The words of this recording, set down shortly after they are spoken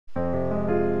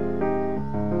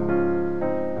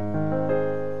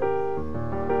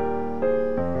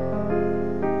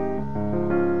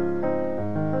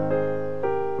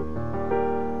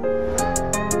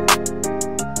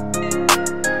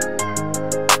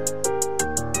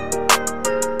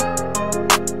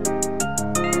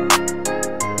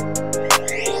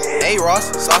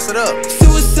sauce it up.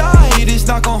 Suicide is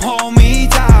not gon' hold me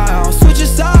down. Switch your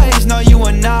sides, no you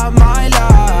are not my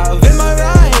love. Am I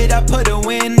right? I put the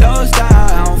windows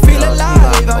down. Feel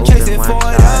alive, I'm chasing for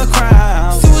the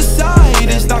crown. Suicide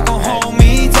is not gon' hold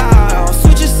me down.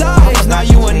 Switch your sides, now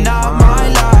you are not my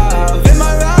love. Am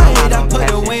I right? I put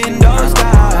the windows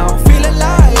down. Feel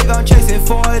alive, I'm chasing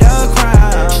for the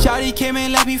crown. Shawty came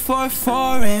and left me for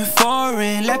foreign.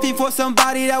 Left me for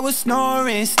somebody that was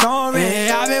snoring.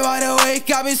 Yeah, I've been wide awake,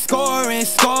 I've been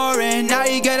scoring. Now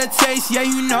you get a taste, yeah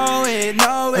you know it.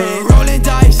 Rolling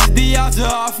dice, the odds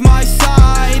are off my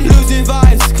side. Losing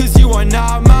vibes, cause you are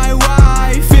not my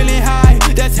wife. Feeling high,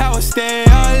 that's how I stay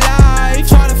alive.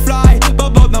 Trying to fly,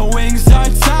 but both my wings are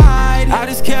tied. I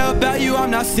just care about you,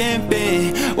 I'm not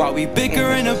simping. While we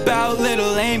bickering about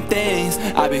little lame things,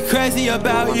 I've been crazy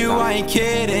about you, I ain't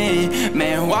kidding.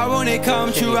 Man, why won't it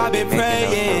come true, I've been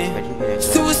praying.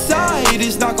 Suicide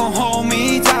is not gon' hold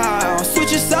me down.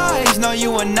 Switch your sides, no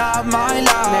you are not my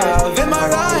love. Am I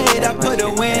right? I put the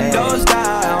windows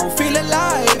down. Feel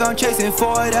alive, I'm chasing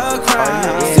for the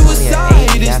crown.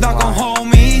 Suicide is not gon' hold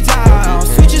me down.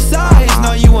 Switch your sides,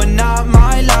 no you are not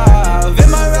my love.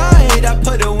 Am I right? I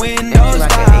put the windows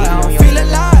down. Feel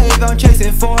alive, I'm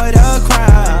chasing for the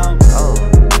crown. Oh,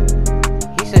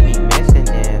 he should be missing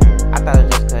then. I thought it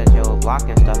was just cause you were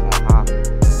blocking stuff on top.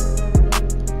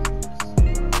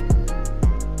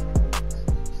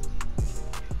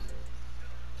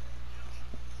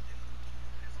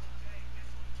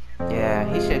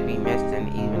 Yeah, he should be missing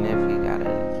even if he gotta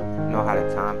know how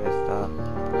to time his stuff.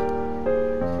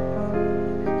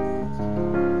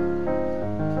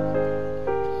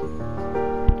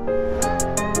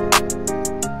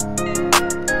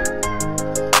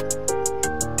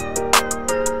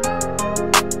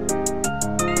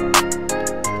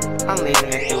 I'm leaving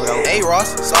this dude over. Hey Ross,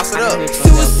 sauce it up.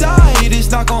 Suicide is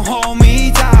not gon' hold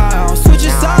me down. Switch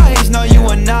your sides, no you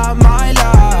are not my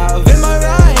love. Am I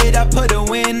right? I put the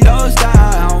windows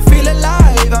down. Feel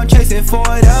alive, I'm chasing for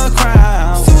the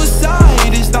crown.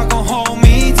 Suicide is not gon' hold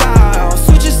me down.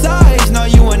 Switch your sides, no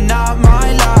you are not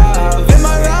my love. Am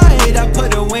I right? I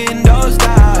put the windows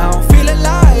down. Feel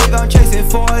alive, I'm chasing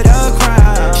for the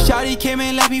crown. Shawty came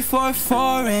and left me for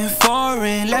foreign.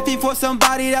 Left me for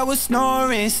somebody that was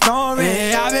snoring.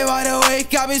 Yeah, I've been wide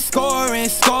awake, I've been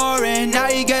scoring. Now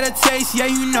you get a taste, yeah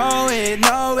you know it.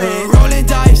 Rolling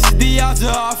dice, the odds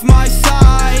are off my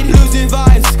side. Losing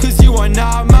vibes, cause you are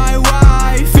not my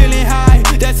wife. Feeling high,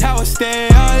 that's how I stay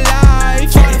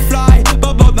alive. Trying to fly,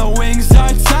 but both my wings are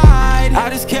tied. I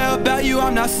just care about you,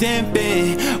 I'm not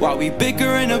simping. While we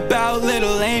bickering about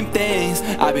little lame things,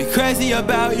 I've been crazy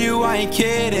about you, I ain't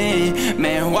kidding.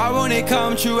 Man, why won't it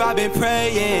come true, I've been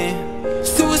praying.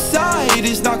 Suicide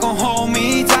is not gon' hold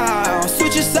me down.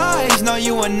 Switch your sides, no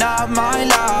you are not my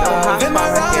love. Am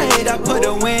I right? I put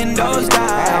the windows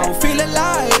down. Feel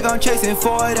alive, I'm chasing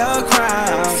for the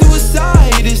crown.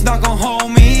 Suicide is not gon'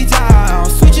 hold me down.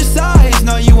 Switch your sides,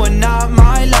 no you are not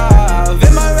my love.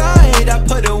 Am I right? I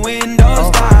put the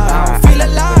windows down. Feel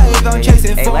alive, I'm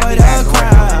chasing for the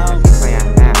crown.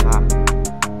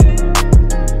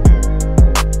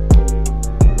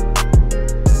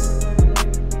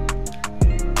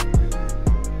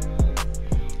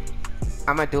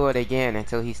 I'ma do it again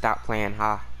until he stop playing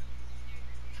ha.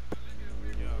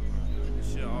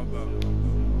 This shit all about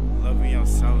loving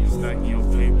yourself, stacking your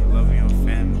paper, loving your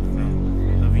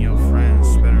family, loving your friends,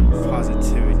 spreading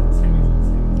positivity,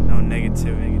 no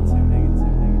negativity.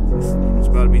 It's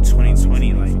about to be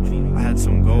 2020, like I had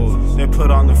some goals. Then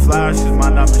put on the flowers, cause my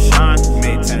number shine.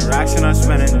 Made 10 racks and I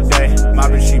spent it in a day. My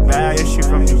bitch, she bad, yeah, she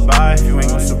from Dubai. If you ain't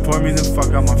gon' support me, then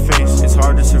fuck out my face. It's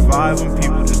hard to survive when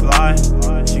people just lie.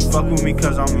 She fuck with me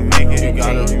cause I'ma make it. You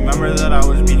gotta remember that I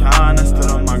was behind. I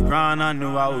stood on my grind, I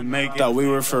knew I would make it. Thought we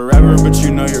were forever, but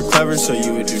you know you're clever, so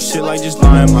you would do shit like just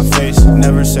lie in my face.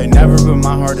 Never say never, but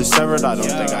my heart is severed. I don't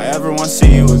think I ever want to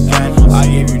see you again. I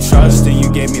gave you trust and you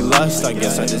gave me lust. I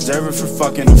guess I deserve it for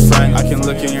fucking a friend. I can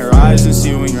look in your eyes and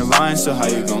see when you're lying, so how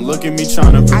you gon' look at me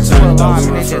trying to pretend? Thought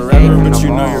we were forever, but you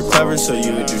know you're clever, so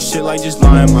you would do shit like just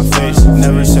lie in my face.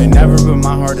 Never say never, but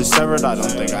my heart is severed. I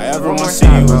don't think I ever want to see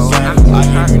you again.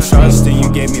 I gave you trust and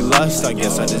you gave me lust. I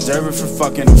guess I deserve it for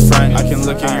fucking a friend. I can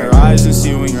look in your eyes and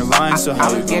see when you're lying, so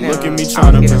how you gon' look at me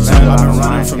trying to pretend? I've been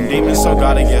running from demons, so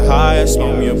gotta get high. I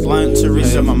smoke me a blunt to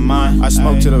reset my mind. I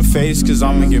smoke to the face cause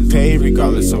I'ma get paid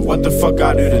regardless of what the fuck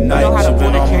I do tonight. She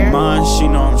been on my mind, she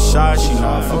know I'm shy. She know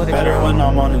I feel better when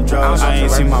I'm on the drugs. I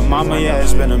ain't seen my mama yet,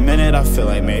 it's been a minute. I feel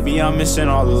like maybe I'm missing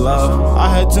all the love. I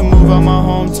had to move out my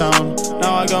hometown.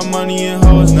 Now I got money and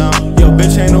hoes now. Yo,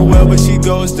 bitch ain't no well, but she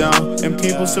goes down. And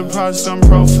people surprised I'm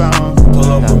profound. Pull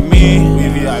up with me, we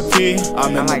VIP.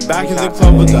 I'm in the back of the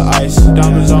club with the ice.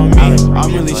 Diamonds on me,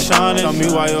 I'm really shining. Tell me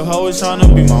why your hoe is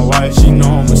tryna be my wife. She know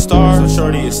I'm a star, so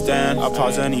shorty is stand. I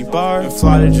pause any bar and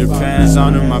fly to Japan.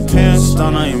 Design in my pants,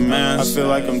 stun on your mans. I feel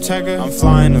like I'm Tekka, I'm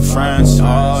flying to France.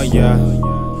 Oh yeah,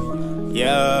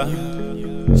 yeah.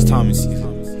 It's Tommy season.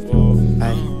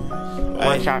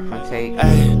 One shot from take.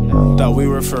 Thought we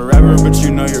were forever, but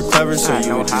you know you're clever, so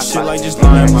you would do shit like just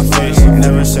lie in my face.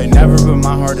 Never say never, but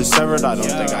my heart is severed. I don't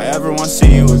think I ever want to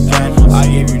see you again. I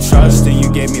gave you trust and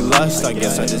you gave me lust. I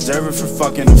guess I deserve it for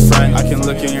fucking a friend. I can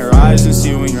look in your eyes and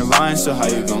see when you're lying, so how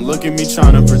you gon' look at me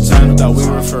trying to pretend? Thought we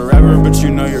were forever, but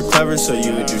you know you're clever, so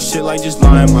you would do shit like just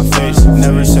lie in my face.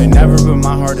 Never say never, but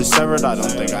my heart is severed. I don't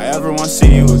think I ever want to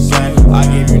see you again. I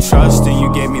gave you trust and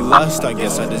you gave me lust. I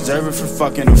guess I deserve it for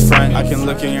fucking a friend. I can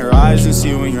look in your eyes and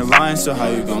see when you're lying, so how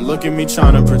you gon' look at me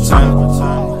trying to pretend?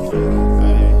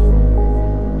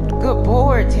 Good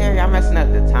board, Terry. I'm messing up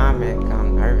the timing.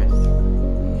 I'm nervous.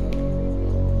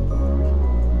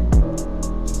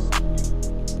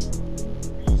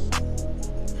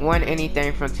 One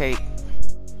anything from take.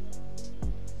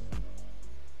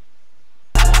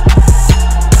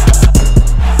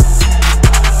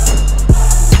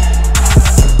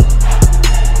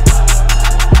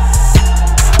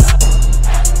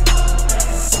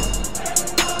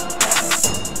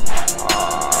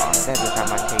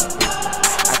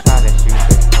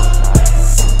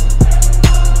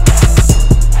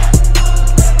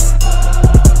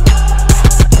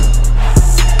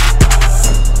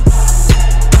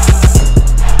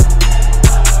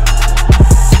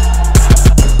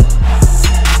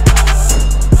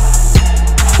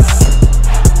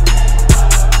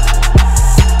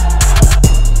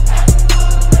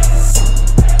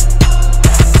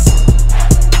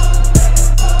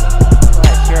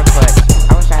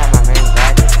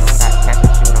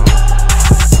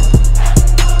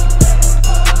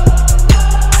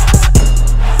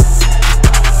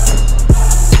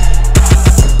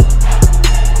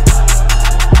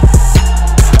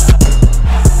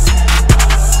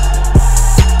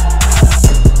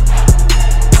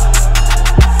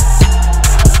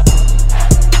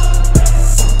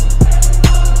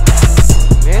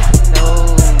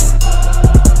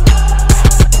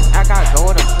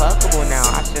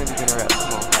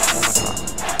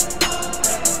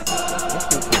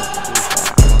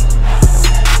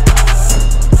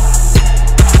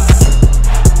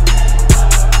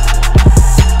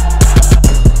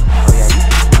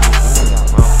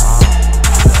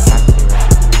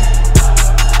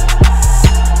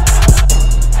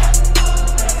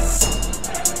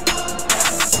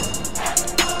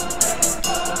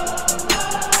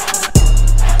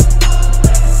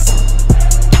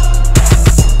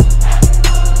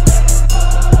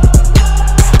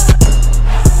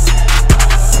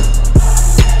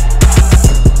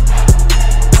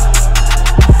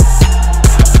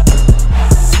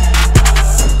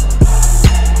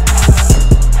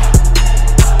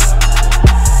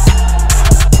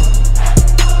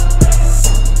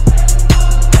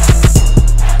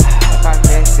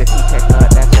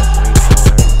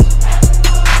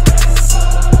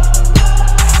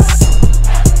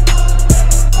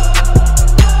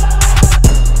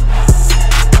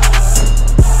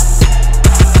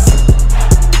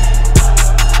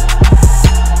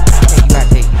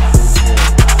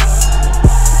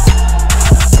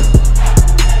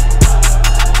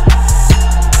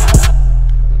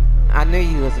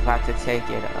 Take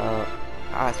it up.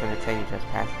 I was gonna tell you just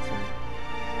pass it to me.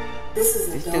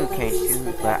 This dude can't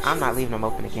shoot, but I'm not leaving him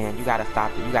open again. You gotta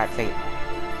stop it. You gotta take it.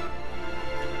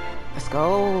 Let's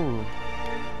go.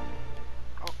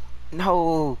 Oh,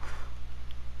 no.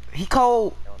 He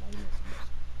cold.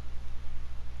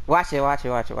 Watch it, watch it,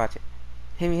 watch it, watch it.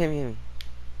 Hit me, hit me, hit me.